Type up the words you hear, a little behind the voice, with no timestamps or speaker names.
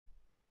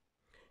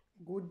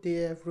Good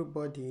day,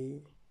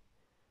 everybody.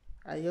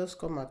 I just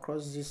come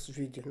across this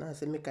video now. I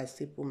say make I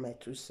still put my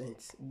 2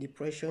 cents.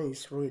 Depression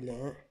is real,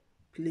 eh?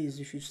 Please,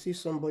 if you see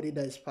somebody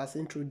that is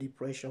passing through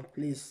depression,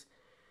 please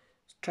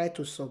try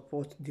to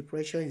support.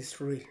 Depression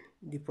is real.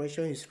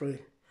 Depression is real.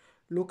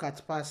 Look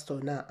at pastor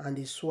now and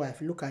his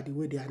wife. Look at the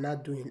way they are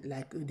not doing,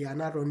 like they are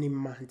not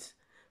running mad.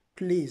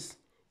 Please,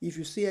 if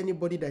you see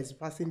anybody that is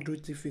passing through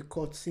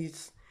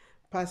difficulties,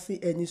 passing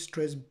any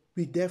stress,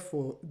 be there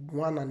for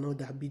one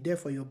another. Be there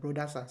for your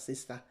brothers and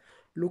sisters.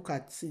 Look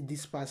at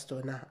this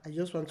pastor now. I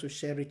just want to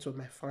share it to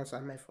my fans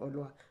and my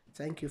followers.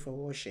 Thank you for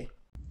watching.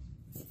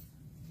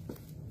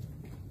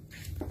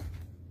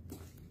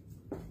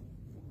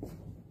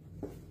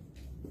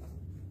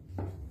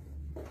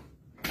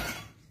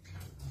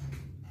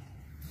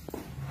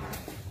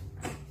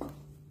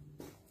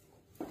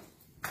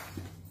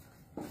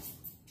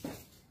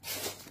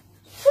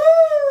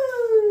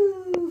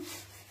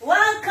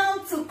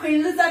 Welcome to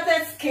Queen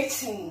Elizabeth's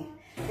Kitchen.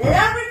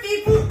 Lovely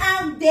people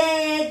out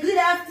there, good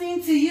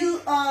afternoon to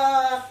you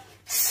all.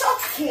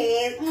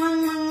 Okay,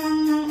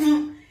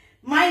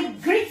 my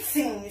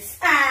greetings.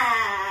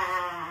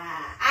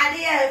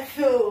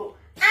 Adieu.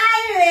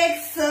 I look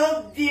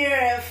so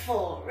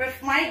beautiful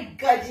with my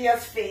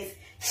gorgeous face.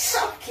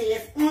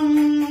 Showcase.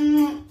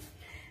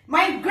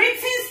 My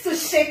greetings to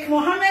Sheikh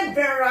Mohammed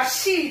bin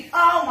Rashid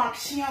Al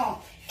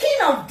Maktoum,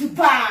 King of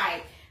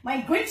Dubai.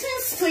 My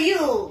greetings to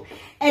you,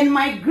 and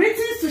my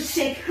greetings to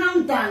Sheikh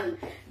Hamdan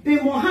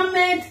bin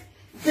Mohammed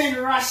bin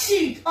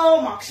Rashid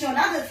Al Maktoum,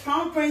 that's the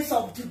Crown Prince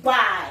of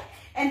Dubai,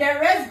 and the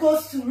rest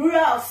goes to ruler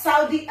of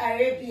Saudi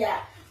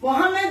Arabia,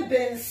 Mohammed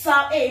bin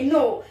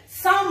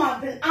Salman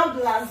bin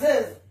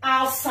Abdulaziz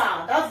Al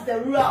Saud, that's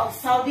the ruler of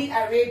Saudi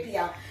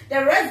Arabia.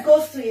 The rest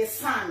goes to his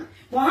son,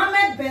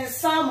 Mohammed bin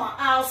Salman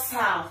Al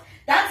Saud.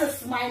 That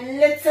is my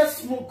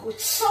latest mugu.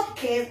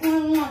 Showcase.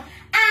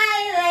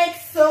 I look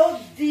so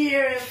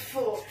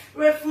beautiful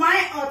with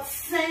my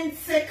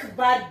authentic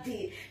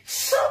body.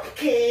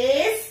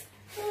 Showcase.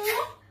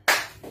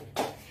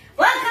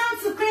 Welcome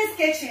to Queen's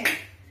Kitchen.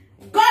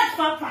 God,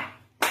 Papa.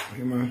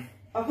 Hey, man.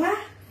 Papa?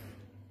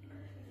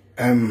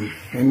 And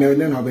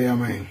then I'll be a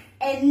man.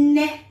 And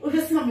ne,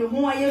 just not be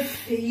more your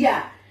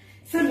fear.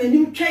 Some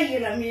new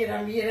train,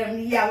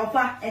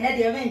 Papa, and at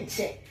the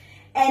adventure.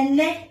 And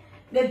ne,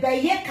 the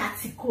Baye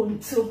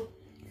Katikonto.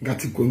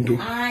 Gatikonto.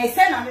 I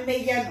said, I'm a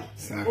baby.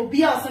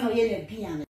 Obi also no yen piano.